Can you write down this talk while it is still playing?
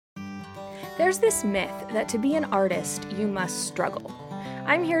There's this myth that to be an artist, you must struggle.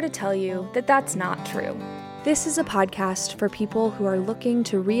 I'm here to tell you that that's not true. This is a podcast for people who are looking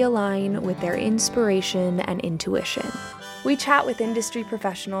to realign with their inspiration and intuition. We chat with industry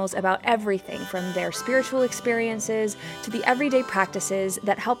professionals about everything from their spiritual experiences to the everyday practices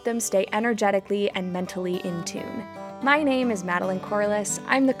that help them stay energetically and mentally in tune. My name is Madeline Corliss.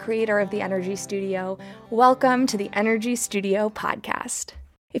 I'm the creator of the Energy Studio. Welcome to the Energy Studio podcast.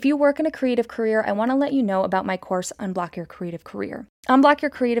 If you work in a creative career, I want to let you know about my course, Unblock Your Creative Career. Unblock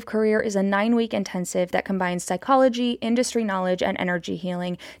Your Creative Career is a 9-week intensive that combines psychology, industry knowledge, and energy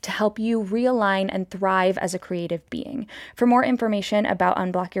healing to help you realign and thrive as a creative being. For more information about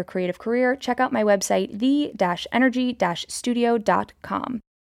Unblock Your Creative Career, check out my website, the-energy-studio.com.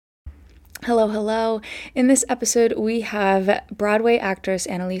 Hello. In this episode, we have Broadway actress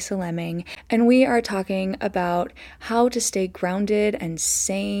Analisa Leaming, and we are talking about how to stay grounded and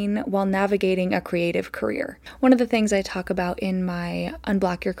sane while navigating a creative career. One of the things I talk about in my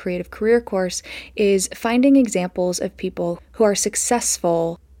Unblock Your Creative Career course is finding examples of people who are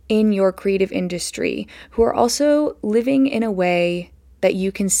successful in your creative industry, who are also living in a way that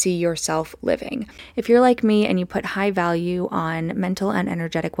you can see yourself living. If you're like me and you put high value on mental and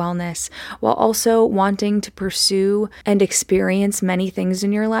energetic wellness while also wanting to pursue and experience many things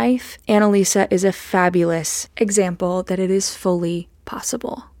in your life, Analisa is a fabulous example that it is fully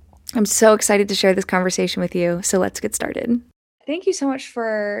possible. I'm so excited to share this conversation with you, so let's get started. Thank you so much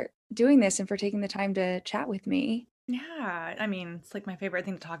for doing this and for taking the time to chat with me. Yeah, I mean, it's like my favorite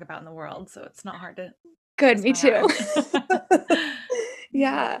thing to talk about in the world, so it's not hard to Good, twist me my too. arm.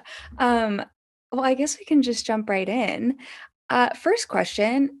 Yeah. Well, I guess we can just jump right in. First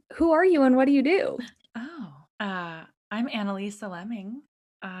question, who are you and what do you do? Oh, I'm Analisa Leaming.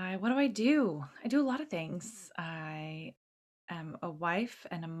 What do I do? I do a lot of things. I am a wife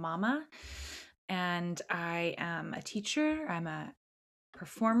and a mama, and I am a teacher. I'm a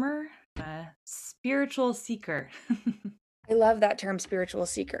performer, a spiritual seeker. I love that term, spiritual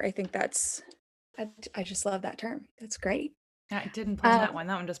seeker. I think I just love that term. That's great. I didn't plan that one.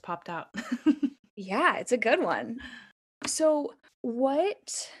 That one just popped out. Yeah, it's a good one. So,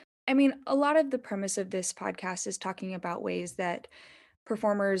 a lot of the premise of this podcast is talking about ways that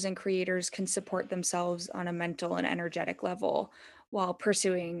performers and creators can support themselves on a mental and energetic level while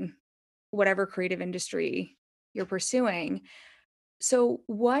pursuing whatever creative industry you're pursuing. So,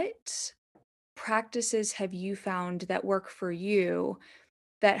 what practices have you found that work for you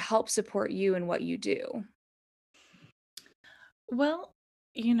that help support you in what you do? Well,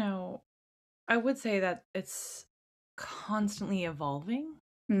 I would say that it's constantly evolving.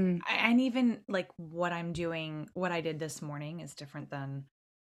 Mm, And even like what I'm doing, what I did this morning is different than,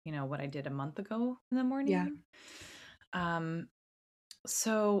 what I did a month ago in the yeah. morning. Um,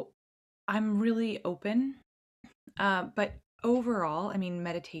 so I'm really open. But overall, I mean,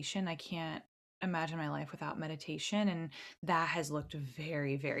 meditation, I can't imagine my life without meditation. And that has looked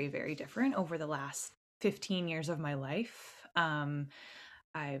very, very, very different over the last 15 years of my life.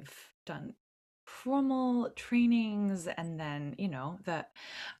 I've done formal trainings and then, that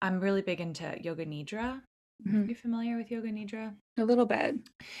I'm really big into yoga nidra. Are Mhm. you familiar with yoga nidra? A little bit.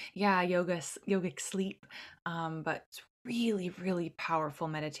 Yeah, yogic sleep. But it's really, really powerful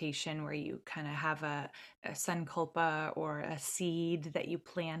meditation where you kind of have a sankalpa or a seed that you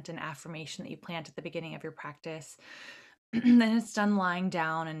plant, an affirmation that you plant at the beginning of your practice. Then it's done lying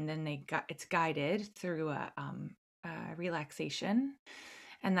down, and then it's guided through a relaxation.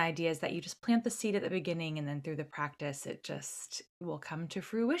 And the idea is that you just plant the seed at the beginning, and then through the practice, it just will come to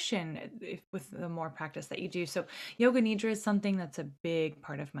fruition with the more practice that you do. So, yoga nidra is something that's a big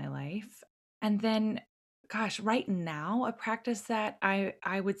part of my life. And then, gosh, right now, a practice that I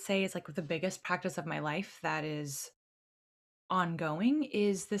would say is like the biggest practice of my life that is ongoing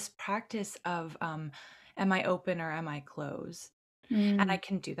is this practice of am I open or am I closed? And I Mm,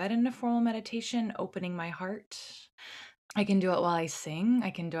 can do that in a formal meditation, opening my heart. I can do it while I sing.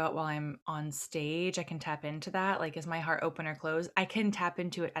 I can do it while I'm on stage. I can tap into that. Like, is my heart open or closed? I can tap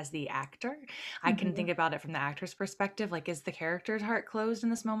into it as the actor. I can mhm. think about it from the actor's perspective. Like, is the character's heart closed in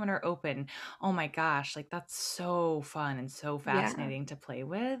this moment or open? Oh my gosh. Like, that's so fun and so Yeah. fascinating to play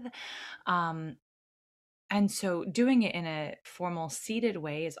with. Um, and so doing it in a formal seated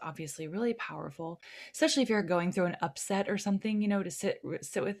way is obviously really powerful, especially if you're going through an upset or something, to sit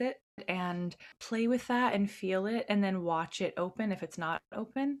with it and play with that and feel it and then watch it open if it's not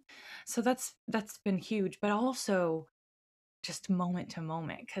open. So that's been huge, but also just moment to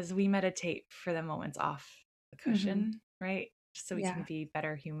moment because we meditate for the moments off the Mhm. cushion, right? So we can Yeah. be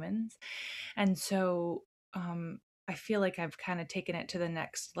better humans. And so I feel like I've kind of taken it to the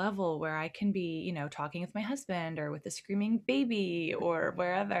next level where I can be, talking with my husband or with a screaming baby or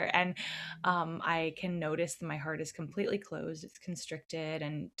wherever. And I can notice that my heart is completely closed, it's constricted,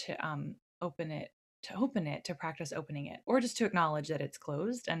 and to practice opening it, or just to acknowledge that it's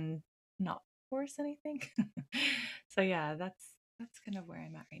closed and not force anything. So yeah, that's kind of where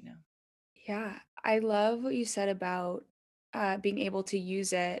I'm at right now. Yeah, I love what you said about being able to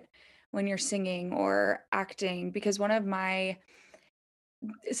use it when you're singing or acting, because one of my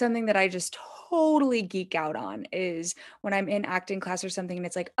something that I just totally geek out on is when I'm in acting class or something and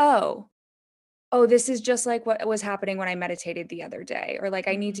it's like, oh, this is just like what was happening when I meditated the other day, or like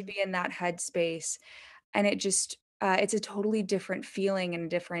I need to Mm. be in that headspace. And it just, it's a totally different feeling and a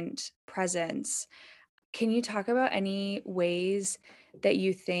different presence. Can you talk about any ways that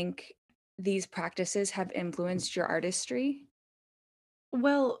you think these practices have influenced your artistry?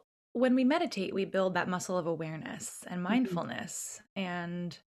 Well, when we meditate, we build that muscle of awareness and Mhm. mindfulness.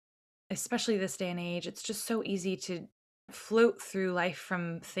 And especially this day and age, it's just so easy to float through life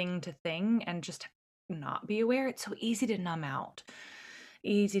from thing to thing and just not be aware. It's so easy to numb out.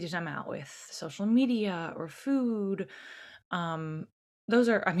 Easy to numb out with social media or food. Um, those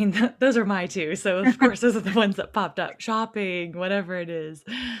are, I mean, those are my two. So of course, those are the ones that popped up. Shopping, whatever it is,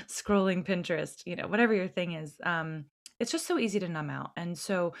 scrolling Pinterest, whatever your thing is. It's just so easy to numb out. And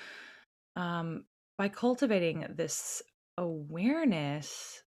so, um, by cultivating this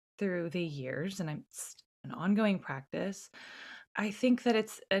awareness through the years, and it's an ongoing practice, I think that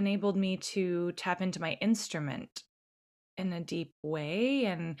it's enabled me to tap into my instrument in a deep way.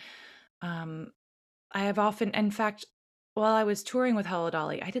 And um, I have often, in fact, while I was touring with Hello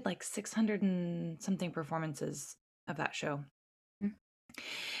Dolly, I did like 600 and something performances of that show. Mm.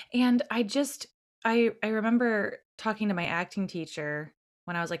 And I remember talking to my acting teacher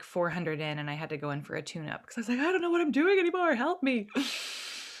when I was like 400 in and I had to go in for a tune up because I was like, I don't know what I'm doing anymore. Help me.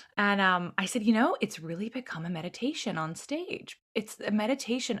 And I said, it's really become a meditation on stage. It's a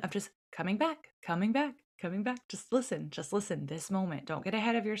meditation of just coming back, coming back, coming back. Just listen this moment. Don't get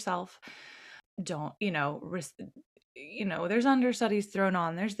ahead of yourself. Don't, there's understudies thrown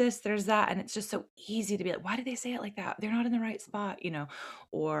on, there's this, there's that. And it's just so easy to be like, why did they say it like that? They're not in the right spot,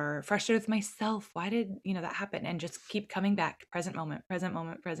 or frustrated with myself. Why did, that happen? And just keep coming back, present moment, present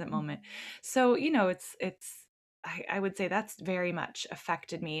moment, present moment. So, I would say that's very much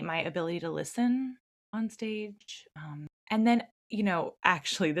affected me, my ability to listen on stage. And then,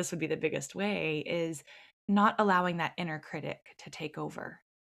 actually, this would be the biggest way is not allowing that inner critic to take over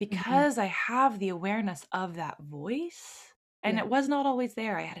Mhm. because I have the awareness of that voice. And Yeah. it was not always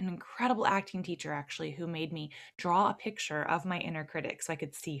there. I had an incredible acting teacher actually who made me draw a picture of my inner critic so I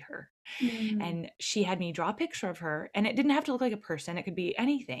could see her. Mm. And she had me draw a picture of her, and it didn't have to look like a person, it could be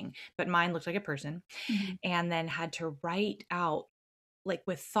anything, but mine looked like a person. Mhm. And then had to write out, like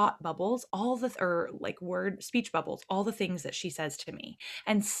with thought bubbles, all the or like word speech bubbles, all the things that she says to me.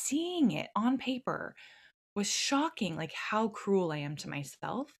 And seeing it on paper was shocking, like how cruel I am to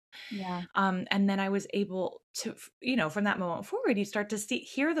myself. Yeah. And then I was able to, from that moment forward, you start to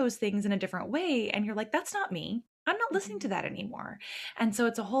hear those things in a different way. And you're like, that's not me. I'm not listening to Mhm. that anymore. And so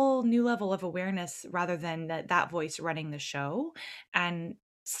it's a whole new level of awareness rather than that voice running the show and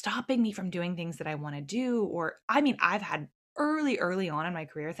stopping me from doing things that I want to do. Or, I mean, I've had early on in my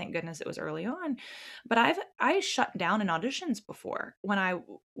career, thank goodness it was early on, but I shut down in auditions before. When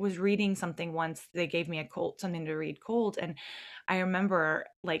was reading something once, they gave me something to read cold, and I remember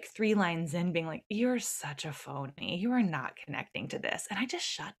like 3 lines in being like, "You're such a phony. You are not connecting to this." And I just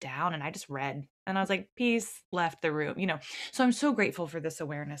shut down and I just read. And I was like, "Peace," left the room. So I'm so grateful for this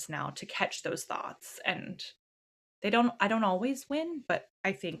awareness now to catch those thoughts. And I don't always win, but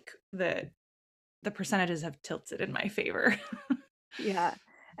I think the percentages have tilted in my favor. Yeah.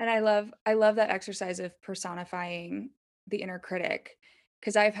 And I love that exercise of personifying the inner critic,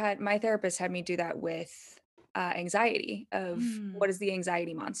 because I've had my therapist had me do that with anxiety of Mm, what is the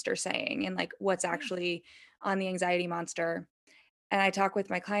anxiety monster saying and like what's yeah. actually on the anxiety monster. And I talk with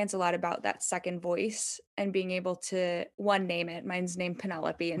my clients a lot about that second voice and being able to one name it. Mine's named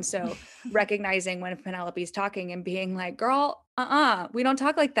Penelope. And so recognizing when Penelope's talking and being like, girl, we don't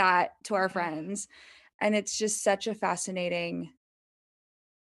talk like that to our Yeah. friends. And it's just such a fascinating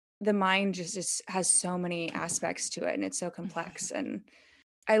the mind just has so many aspects to it and it's so complex, and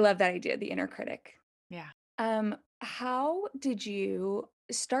I love that idea, the inner critic. Yeah. How did you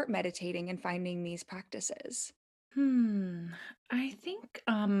start meditating and finding these practices? Hmm. I think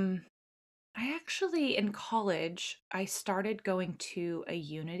I actually, in college, I started going to a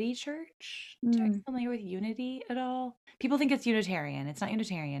Unity church. Are you Mm. familiar with Unity at all? People think it's Unitarian. It's not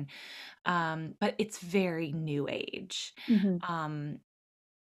Unitarian, but it's very new age. Mhm. Um,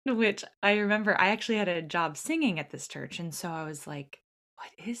 which I remember I actually had a job singing at this church, and so I was like,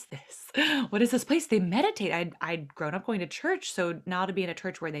 "What is this? What is this place? They meditate." I'd grown up going to church, so now to be in a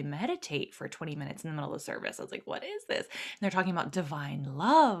church where they meditate for 20 minutes in the middle of the service, I was like, "What is this?" And they're talking about divine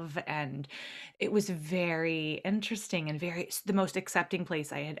love, and it was very interesting and very the most accepting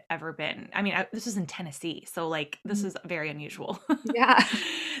place I had ever been. I mean, this was in Tennessee, so like this Mhm. is very unusual. Yeah.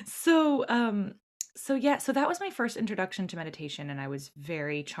 So, so yeah, so that was my first introduction to meditation and I was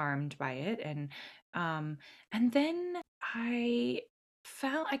very charmed by it um and then I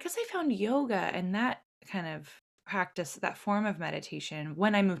guess I found yoga and that kind of practice, that form of meditation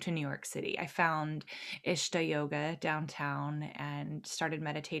when I moved to New York City. I found Ishta yoga downtown and started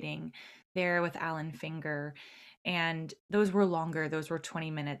meditating there with Alan Finger, and those were longer. Those were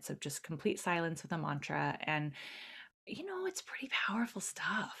 20 minutes of just complete silence with a mantra, and it's pretty powerful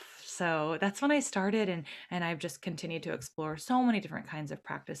stuff. So that's when I started, and I've just continued to explore so many different kinds of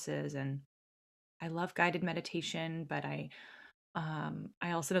practices, and I love guided meditation, but I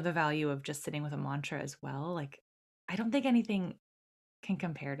also know the value of just sitting with a mantra as well. Like I don't think anything can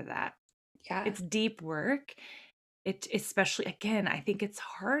compare to that. Yeah. It's deep work. It especially, again, I think it's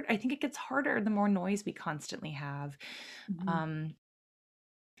hard. I think it gets harder the more noise we constantly have. Mhm. Um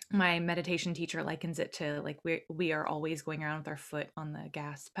My meditation teacher likens it to like we are always going around with our foot on the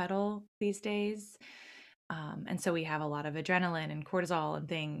gas pedal these days. And so we have a lot of adrenaline and cortisol and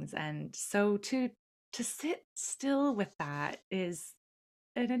things. And so to sit still with that is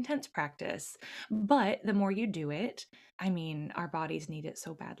an intense practice. But the more you do it, I mean, our bodies need it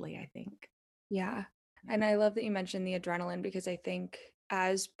so badly, I think. Yeah. Yeah. And I love that you mentioned the adrenaline because I think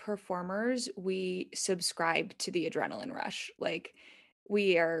as performers, we subscribe to the adrenaline rush. Like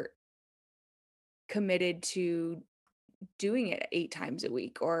we are committed to doing it 8 times a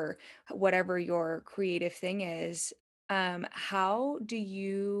week or whatever your creative thing is. How do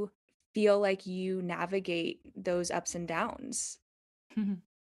you feel like you navigate those ups and downs?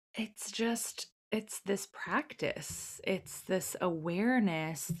 It's this practice. It's this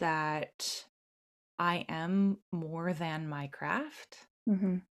awareness that I am more than my craft.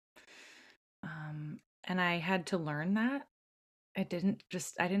 Mhm. And I had to learn that. I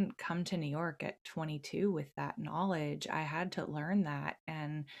didn't come to New York at 22 with that knowledge. I had to learn that.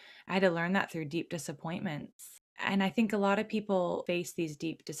 And I had to learn that through deep disappointments. And I think a lot of people face these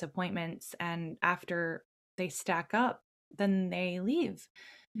deep disappointments. And after they stack up, then they leave.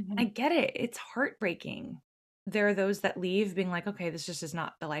 I Mhm. get it. It's heartbreaking. There are those that leave being like, okay, this just is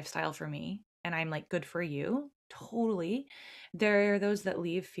not the lifestyle for me. And I'm like, good for you. Totally. There are those that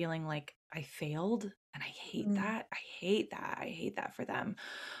leave feeling like I failed. And I hate Mm. that. I hate that. I hate that for them.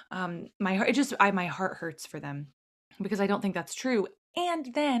 My heart, my heart hurts for them because I don't think that's true.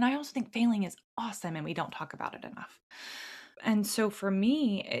 And then I also think failing is awesome and we don't talk about it enough. And so for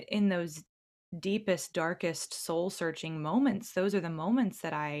me, in those deepest, darkest, soul searching moments, those are the moments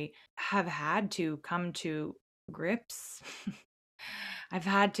that I have had to come to grips. I've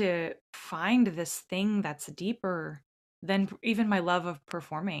had to find this thing that's deeper than even my love of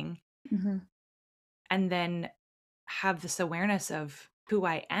performing, Mhm. and then have this awareness of who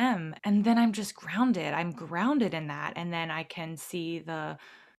I am. And then I'm just grounded. I'm grounded in that. And then I can see the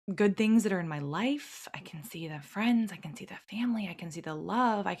good things that are in my life. I can see the friends, I can see the family, I can see the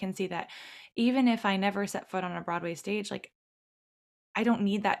love. I can see that even if I never set foot on a Broadway stage, like I don't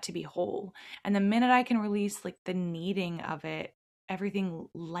need that to be whole. And the minute I can release like the needing of it, everything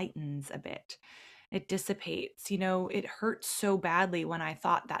lightens a bit. It dissipates. It hurts so badly when I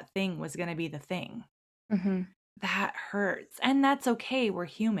thought that thing was going to be the thing. Mhm. That hurts. And that's okay. We're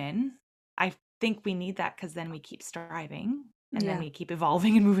human. I think we need that because then we keep striving and then Yeah. we keep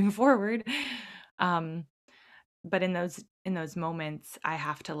evolving and moving forward. Um, but in those moments, I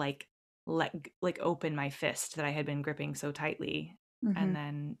have to like open my fist that I had been gripping so tightly and Mhm.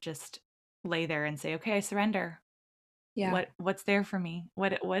 then just lay there and say, okay, I surrender. Yeah. What's there for me?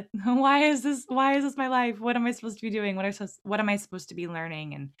 What why is this my life? What am I supposed to be doing? What am I supposed to be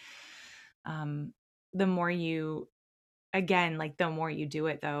learning? And um the more you again, like, the more you do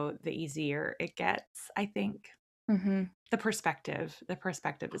it, though, the easier it gets, I think. Mhm. The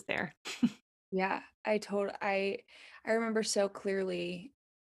perspective is there. Yeah. I remember so clearly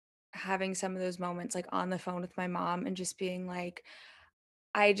having some of those moments, like, on the phone with my mom and just being like,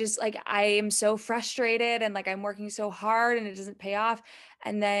 I am so frustrated and, like, I'm working so hard and it doesn't pay off,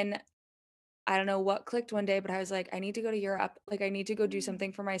 and then I don't know what clicked one day, but I was like, I need to go to Europe. Like, I need to go do Mm.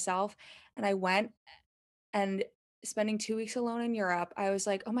 something for myself. And I went, and spending 2 weeks alone in Europe, I was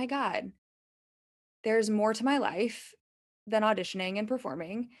like, oh my God, there's more to my life than auditioning and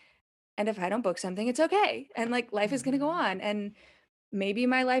performing. And if I don't book something, it's okay. And like life is going to go Mhm. on. And maybe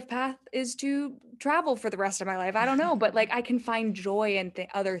my life path is to travel for the rest of my life. I don't know. But like I can find joy in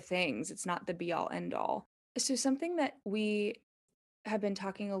other things. It's not the be all end all. So, something that we have been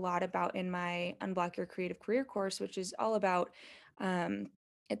talking a lot about in my Unblock Your Creative Career course, which is all about, um,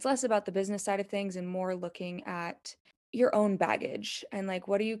 it's less about the business side of things and more looking at your own baggage and like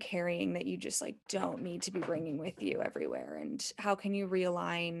what are you carrying that you just like don't need to be bringing with you everywhere, and how can you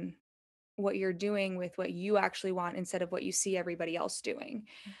realign what you're doing with what you actually want instead of what you see everybody else doing.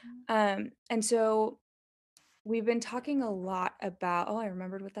 Mhm. And so we've been talking a lot about, oh, I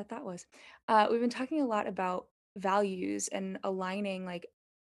remembered what that thought was. We've been talking a lot about values and aligning, like,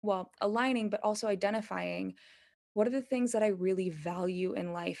 well, aligning, but also identifying what are the things that I really value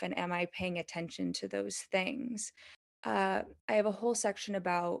in life, and am I paying attention to those things? I have a whole section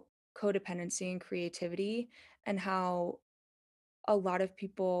about codependency and creativity, and how a lot of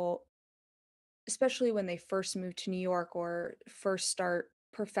people, especially when they first move to New York or first start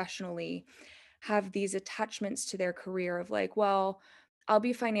professionally, have these attachments to their career of like, well, I'll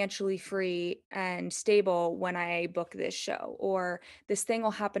be financially free and stable when I book this show, or this thing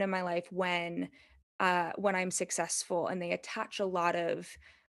will happen in my life when I'm successful. And they attach a lot of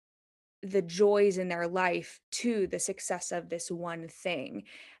the joys in their life to the success of this one thing.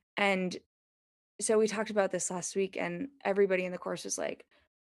 And so we talked about this last week, and everybody in the course was like,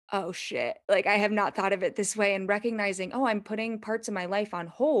 oh shit, like I have not thought of it this way, and recognizing, oh, I'm putting parts of my life on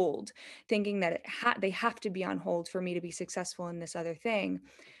hold, thinking that they have to be on hold for me to be successful in this other thing,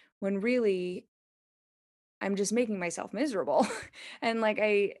 when really I'm just making myself miserable. And like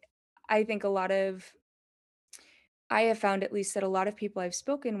I think a lot of I have found, at least, that a lot of people I've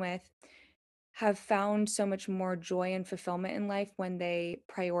spoken with have found so much more joy and fulfillment in life when they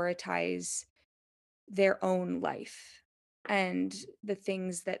prioritize their own life and the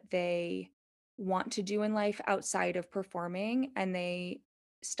things that they want to do in life outside of performing, and they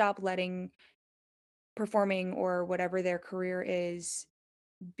stop letting performing or whatever their career is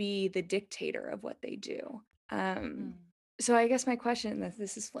be the dictator of what they do. Um, Mm. so I guess my question,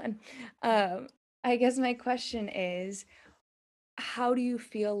 this is Flynn. Um, I guess my question is, how do you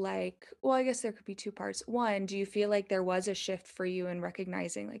feel like, well, I guess there could be two parts. One, do you feel like there was a shift for you in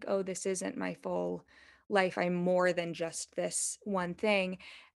recognizing like, oh, this isn't my full life. I'm more than just this one thing.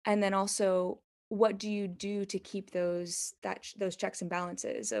 And then also, what do you do to keep those checks and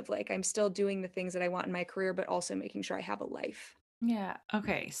balances of like, I'm still doing the things that I want in my career, but also making sure I have a life? Yeah.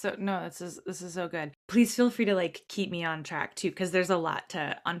 Okay. So no, this is so good. Please feel free to like keep me on track too, because there's a lot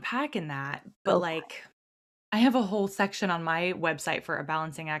to unpack in that. But Go for like I have a whole section on my website for a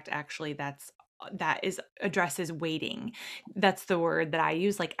balancing act actually that is addresses waiting. That's the word that I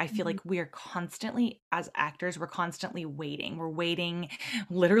use. Like I it. feel Mhm. like we are constantly as actors, we're constantly waiting. We're waiting,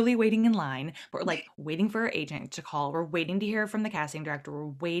 literally waiting in line. We're like waiting for our agent to call. We're waiting to hear from the casting director.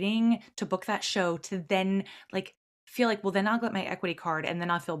 We're waiting to book that show to then like feel like, well, then I'll get my equity card and then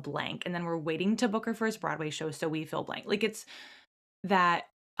I'll feel blank. And then we're waiting to book our first Broadway show so we feel blank. Like it's that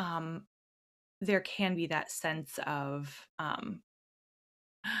um there can be that sense of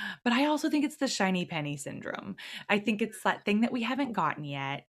but I also think it's the shiny penny syndrome. I think it's that thing that we haven't gotten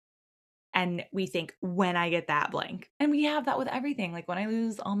yet and we think when I get that blank. And we have that with everything. Like when I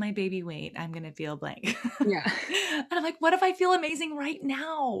lose all my baby weight, I'm going to feel blank. Yeah. And I'm like, what if I feel amazing right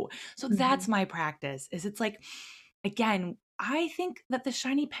now? So that's Mhm. my practice. Is it's like again, I think that the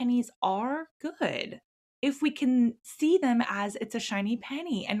shiny pennies are good. If we can see them as it's a shiny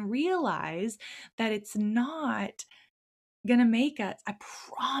penny and realize that it's not gonna make us, I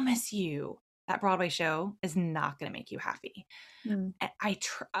promise you, that Broadway show is not gonna make you happy. Mm. And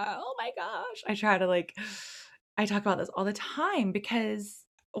oh my gosh, I try to like, I talk about this all the time because,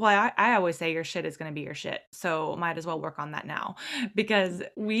 well, I always say your shit is gonna be your shit. So might as well work on that now because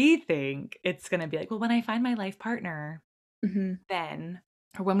we think it's gonna be like, well, when I find my life partner, Mhm. then,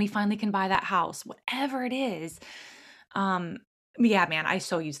 or when we finally can buy that house, whatever it is. Um, yeah, man, I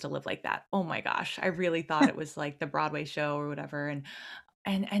so used to live like that. Oh my gosh. I really thought it was like the Broadway show or whatever.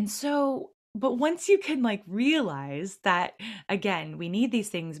 And so, but once you can like realize that again, we need these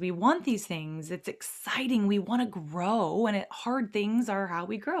things, we want these things, it's exciting, we want to grow, and hard things are how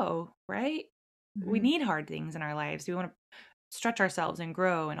we grow, right? We Mhm. need hard things in our lives. We want to stretch ourselves and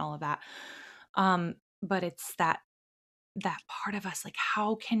grow and all of that. But it's that part of us, like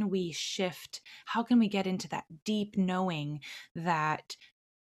how can we shift, how can we get into that deep knowing that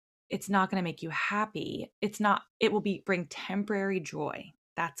it's not going to make you happy. It will bring temporary joy.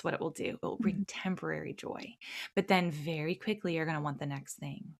 That's what it will do. It will bring Mhm. temporary joy. But then very quickly, you're going to want the next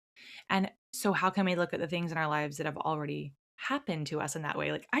thing. And so, how can we look at the things in our lives that have already happened to us in that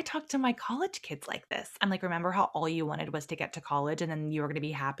way? Like, I talk to my college kids like this. I'm like, remember how all you wanted was to get to college and then you were going to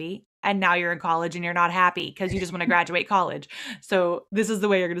be happy? And now you're in college and you're not happy because you just want to graduate college. So, this is the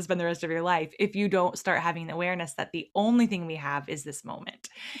way you're going to spend the rest of your life if you don't start having the awareness that the only thing we have is this moment.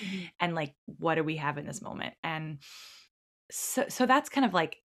 Mhm. And like, what do we have in this moment? And so that's kind of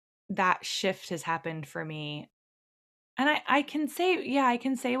like that shift has happened for me. And I can say, yeah, I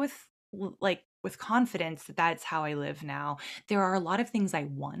can say like with confidence that that's how I live now. There are a lot of things I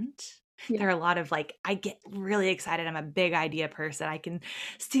want. Yeah. There are a lot of like, I get really excited. I'm a big idea person. I can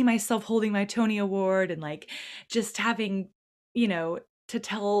see myself holding my Tony Award and like just having, you know, to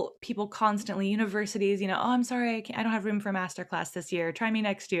tell people constantly, universities, oh, I'm sorry, I don't have room for a master class this year. Try me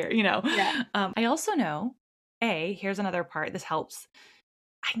next year. Yeah. I also know, here's another part. This helps.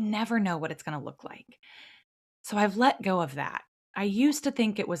 I never know what it's going to look like. So I've let go of that. I used to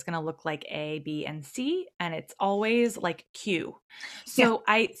think it was going to look like A, B, and C, and it's always like Q. Yeah. So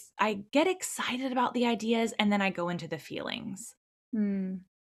I get excited about the ideas and then I go into the feelings. Mm.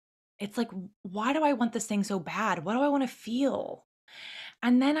 It's like, why do I want this thing so bad? What do I want to feel?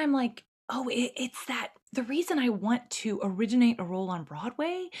 And then I'm like, oh, it's that the reason I want to originate a role on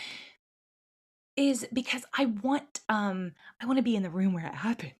Broadway is because I want to be in the room where it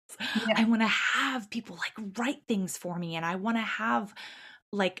happens. Yeah. I want to have people like write things for me, and I want to have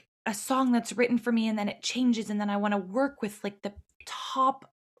like a song that's written for me and then it changes, and then I want to work with like the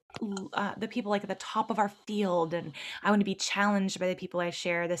people like at the top of our field, and I want to be challenged by the people I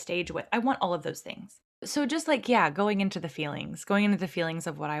share the stage with. I want all of those things. So just like, yeah, going into the feelings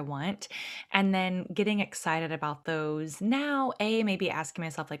of what I want and then getting excited about those. Now, maybe asking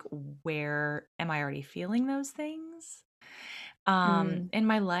myself like, where am I already feeling those things Mm. in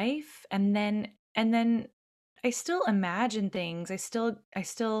my life? And then I still imagine things. I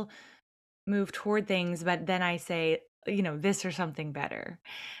still move toward things, but then I say, this or something better.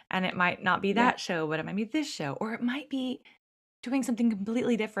 And it might not be Yeah. that show, but it might be this show, or it might be doing something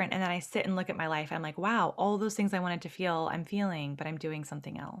completely different. And then I sit and look at my life. And I'm like, wow, all those things I wanted to feel, I'm feeling, but I'm doing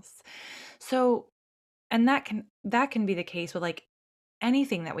something else. So, and that can be the case with like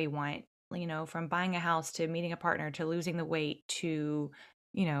anything that we want, from buying a house to meeting a partner to losing the weight to,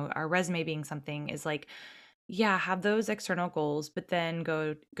 our resume being something is like, yeah, have those external goals, but then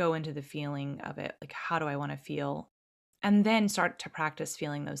go into the feeling of it. Like, how do I want to feel? And then start to practice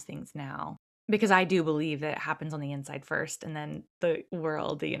feeling those things now. Because I do believe that it happens on the inside first, and then the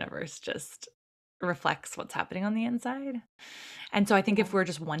world, the universe just reflects what's happening on the inside. And so I think if Yeah. we're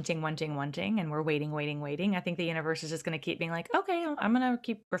just wanting, wanting, wanting, and we're waiting, waiting, waiting, I think the universe is just going to keep being like, okay, I'm going to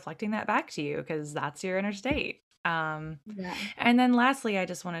keep reflecting that back to you because that's your inner state. Yeah. And then lastly, I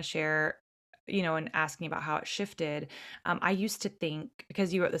just want to share, and asking about how it shifted. I used to think,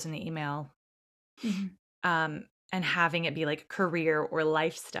 because you wrote this in the email, Mhm. and having it be like career or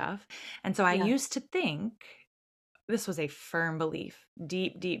life stuff. And so I Yeah. used to think, this was a firm belief,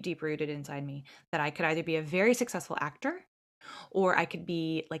 deep, deep, deep rooted inside me, that I could either be a very successful actor or I could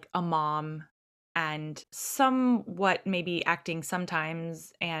be like a mom and somewhat maybe acting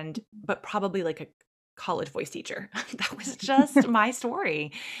sometimes, but probably like a college voice teacher. That was just my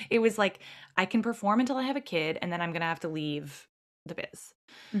story. It was like, I can perform until I have a kid and then I'm going to have to leave the biz.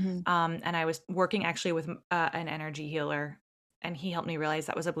 Mhm. And I was working actually with an energy healer, and he helped me realize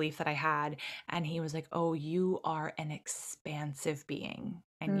that was a belief that I had. And he was like, oh, you are an expansive being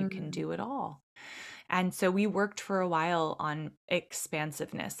and you can Mm. do it all. And so we worked for a while on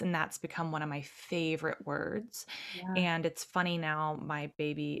expansiveness, and that's become one of my favorite words. Yeah. And it's funny now, my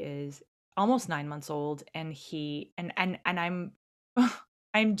baby is almost 9 months old, and I'm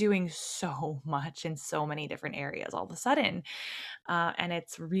I'm doing so much in so many different areas all of a sudden. And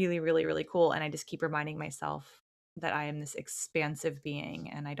it's really, really, really cool. And I just keep reminding myself that I am this expansive being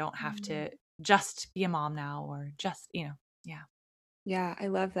and I don't have Mm. to just be a mom now or just, yeah. Yeah, I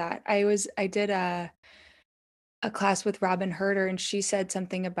love that. I did a class with Robin Herder, and she said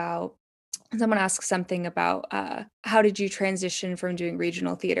something about someone asked something about, how did you transition from doing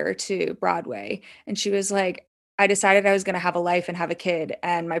regional theater to Broadway? And she was like, I decided I was gonna have a life and have a kid,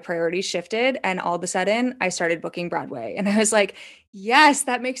 and my priorities shifted, and all of a sudden, I started booking Broadway. And I was like, yes,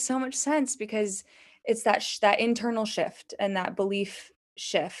 that makes so much sense because it's that internal shift and that belief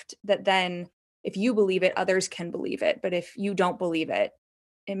shift that then if you believe it, others can believe it. But if you don't believe it,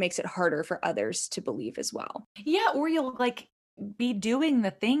 it makes it harder for others to believe as well. Yeah, or you'll like be doing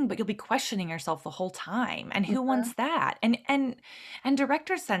the thing, but you'll be questioning yourself the whole time. And who Mhm. wants that? And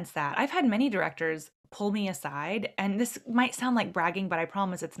directors sense that. I've had many directors pull me aside, and this might sound like bragging, but I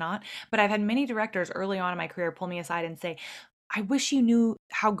promise it's not. But I've had many directors early on in my career pull me aside and say, "I wish you knew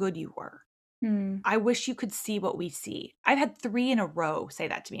how good you were. Mm. I wish you could see what we see." I've had 3 in a row say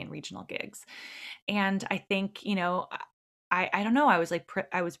that to me in regional gigs. And I think, I don't know, I was like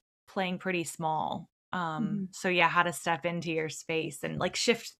I was playing pretty small. Mhm. So yeah, how to step into your space and like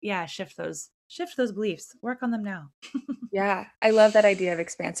shift those beliefs. Work on them now. Yeah, I love that idea of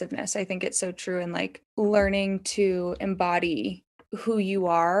expansiveness. I think it's so true and like learning to embody who you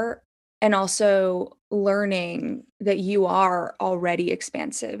are and also learning that you are already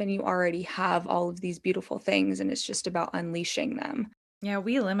expansive and you already have all of these beautiful things and it's just about unleashing them. Yeah,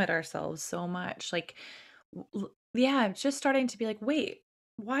 we limit ourselves so much. Like yeah, I'm just starting to be like, "Wait,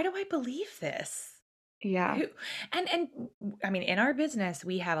 why do I believe this?" Yeah. Who and I mean, in our business,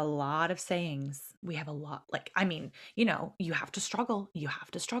 we have a lot of sayings. We have a lot like, I mean, you have to struggle. You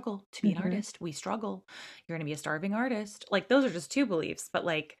have to struggle to be an Mhm. artist. We struggle. You're gonna be a starving artist. Like, those are just 2 beliefs, but,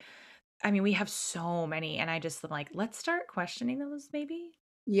 like, I mean, we have so many, and I just am like, "Let's start questioning those maybe?"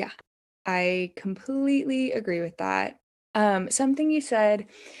 Yeah. I completely agree with that. Something you said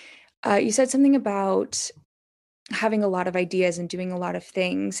something about having a lot of ideas and doing a lot of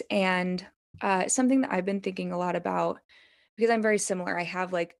things. And something that I've been thinking a lot about because I'm very similar. I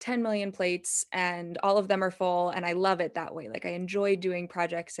have like 10 million plates and all of them are full, and I love it that way. Like I enjoy doing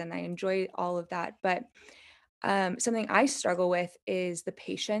projects and I enjoy all of that. But something I struggle with is the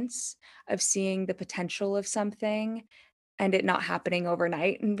patience of seeing the potential of something and it not happening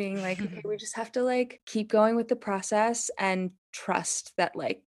overnight and being like, okay, we just have to like keep going with the process and trust that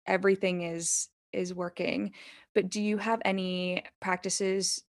like everything is working. But do you have any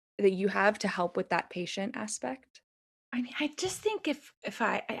practices that you have to help with that patient aspect? I mean, I just think if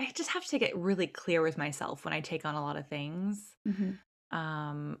I just have to get really clear with myself when I take on a lot of things. Mhm.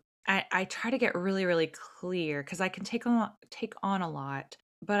 I try to get really, really clear because I can take on a lot,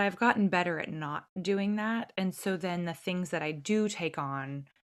 but I've gotten better at not doing that. And so then the things that I do take on,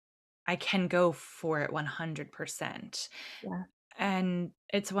 I can go for it 100%. Yeah. And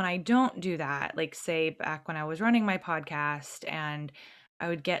it's when I don't do that, like say back when I was running my podcast and I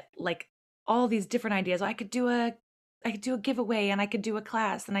would get like all these different ideas. I could do a giveaway and I could do a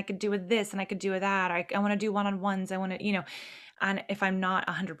class and I could do a this and I could do a that. I want to do one-on-ones. I want to, and if I'm not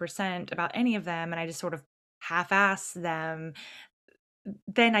 100% about any of them and I just sort of half-ass them,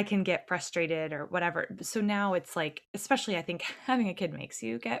 then I can get frustrated or whatever. So now it's like, especially I think having a kid makes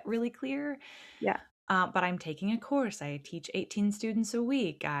you get really clear. Yeah. But I'm taking a course. I teach 18 students a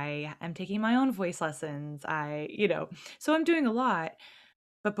week. I am taking my own voice lessons. So I'm doing a lot.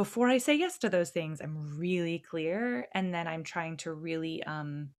 But before I say yes to those things, I'm really clear, and then I'm trying to really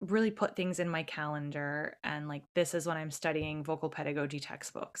put things in my calendar and, like, this is when I'm studying vocal pedagogy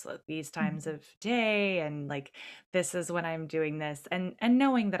textbooks at these times Mhm. of day, and, like, this is when I'm doing this, and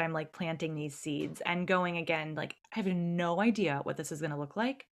knowing that I'm, like, planting these seeds and going again, like, I have no idea what this is gonna look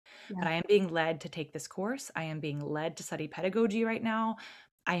like, but Yeah. I am being led to take this course. I am being led to study pedagogy right now.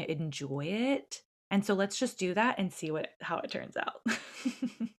 I enjoy it, and so let's just do that and see what how it turns out.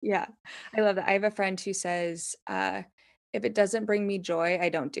 Yeah. I love that. I have a friend who says, if it doesn't bring me joy, I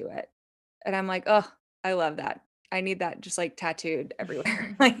don't do it. And I'm like, "Oh, I love that. I need that just, like, tattooed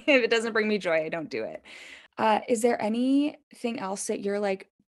everywhere." Like, if it doesn't bring me joy, I don't do it. Is there anything else that you're, like,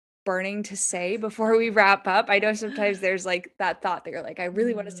 burning to say before we wrap up? I know sometimes there's, like, that thought that you're like, "I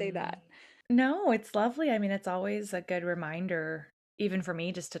really wanna say Mm. that." No, it's lovely. I mean, it's always a good reminder, even for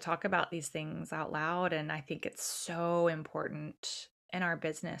me, just to talk about these things out loud. And I think it's so important in our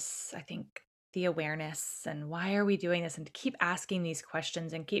business. I think the awareness and why are we doing this and to keep asking these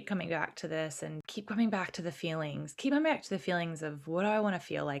questions and keep coming back to this and keep coming back to the feelings, keep coming back to the feelings of what do I want to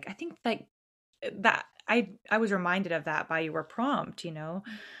feel like. I think that I was reminded of that by your prompt,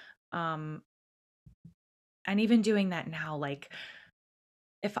 um, and even doing that now, like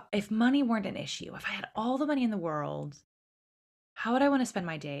if money weren't an issue, if I had all the money in the world, how would I want to spend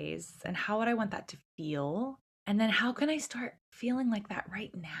my days and how would I want that to feel? And then how can I start feeling like that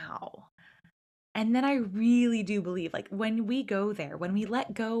right now? And then I really do believe like when we go there, when we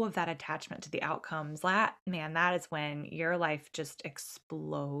let go of that attachment to the outcomes, that is when your life just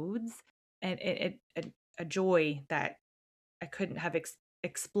explodes and a joy that I couldn't have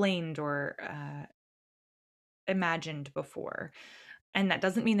explained or imagined before. And that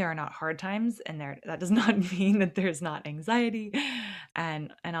doesn't mean there are not hard times and that does not mean that there's not anxiety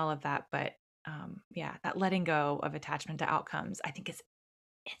and all of that, but yeah, that letting go of attachment to outcomes I think is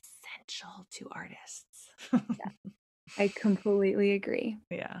essential to artists. I completely agree.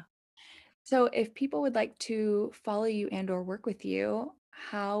 Yeah. So if people would like to follow you and or work with you,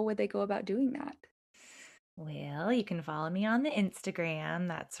 how would they go about doing that? Well, you can follow me on the Instagram.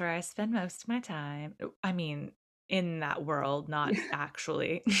 That's where I spend most of my time. I mean, in that world, not Yeah.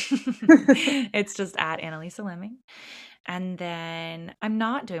 actually. It's just at Analisa Leaming. And then I'm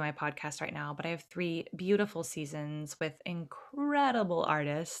not doing my podcast right now, but I have 3 beautiful seasons with incredible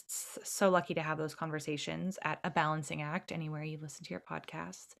artists. So lucky to have those conversations at A Balancing Act, anywhere you listen to your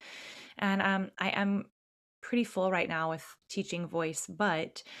podcasts. And I am pretty full right now with teaching voice,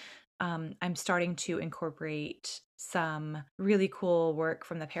 but I'm starting to incorporate some really cool work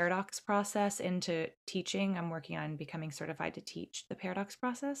from the paradox process into teaching. I'm working on becoming certified to teach the paradox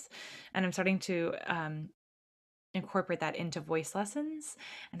process, and I'm starting to incorporate that into voice lessons.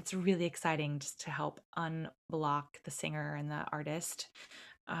 And it's really exciting just to help unblock the singer and the artist.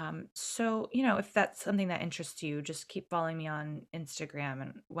 So, if that's something that interests you, just keep following me on Instagram.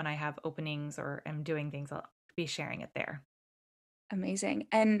 And when I have openings or am doing things, I'll be sharing it there. Amazing.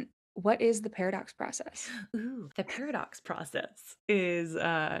 And what is the paradox process? Ooh, the paradox process is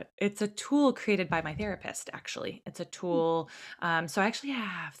it's a tool created by my therapist, actually. It's a tool. So I actually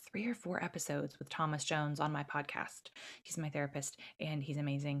have 3 or 4 episodes with Thomas Jones on my podcast. He's my therapist and he's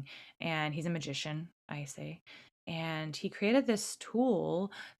amazing. And he's a magician, I say. And he created this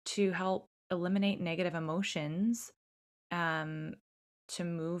tool to help eliminate negative emotions, um, to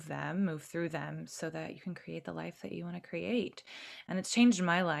move through them so that you can create the life that you want to create. And it's changed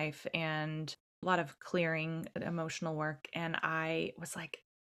my life and a lot of clearing emotional work. And I was like,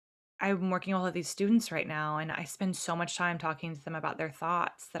 I'm working with all of these students right now, and I spend so much time talking to them about their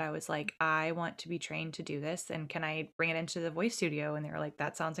thoughts that I was like, I want to be trained to do this. And can I bring it into the voice studio? And they were like,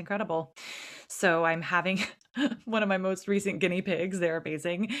 that sounds incredible. So I'm having one of my most recent guinea pigs. They're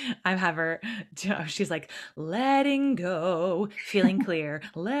amazing. I have her, she's like, letting go, feeling clear,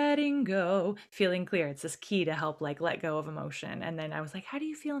 letting go, feeling clear. It's this key to help like let go of emotion. And then I was like, how do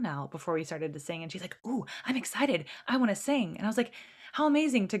you feel now? Before we started to sing. And she's like, ooh, I'm excited. I want to sing. And I was like, how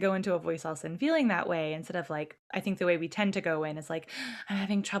amazing to go into a voice lesson feeling that way instead of like, I think the way we tend to go in is like, I'm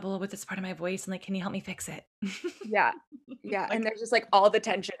having trouble with this part of my voice and like, can you help me fix it? Yeah. Yeah. And Like, there's just like all the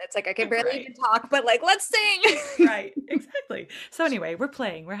tension. It's like I can barely right, even talk, but like, let's sing. right, exactly. So anyway, we're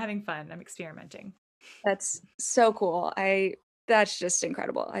playing, we're having fun, I'm experimenting. That's so cool. That's just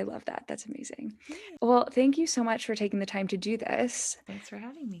incredible. I love that. That's amazing. Yeah, Well, thank you so much for taking the time to do this. thanks for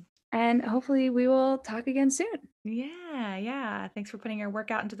having me. And hopefully we will talk again soon. Of Yeah, yeah. Thanks for putting your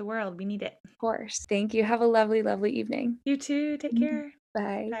work out into the world. We need it. course. Thank you. Have a lovely, lovely evening. You too. Take Mhm. care.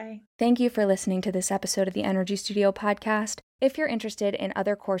 Bye. Bye. Thank you for listening to this episode of the Energy Studio podcast. If you're interested in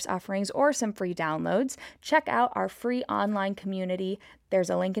other course offerings or some free downloads, check out our free online community. There's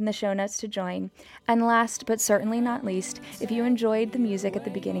a link in the show notes to join. And last but certainly not least, if you enjoyed the music at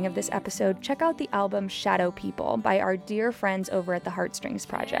the beginning of this episode, check out the album Shadow People by our dear friends over at the Heartstrings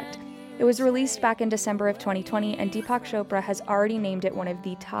Project. It was released back in December of 2020, and Deepak Chopra has already named it one of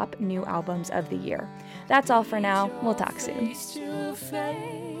the top new albums of the year. That's all for now. We'll talk soon.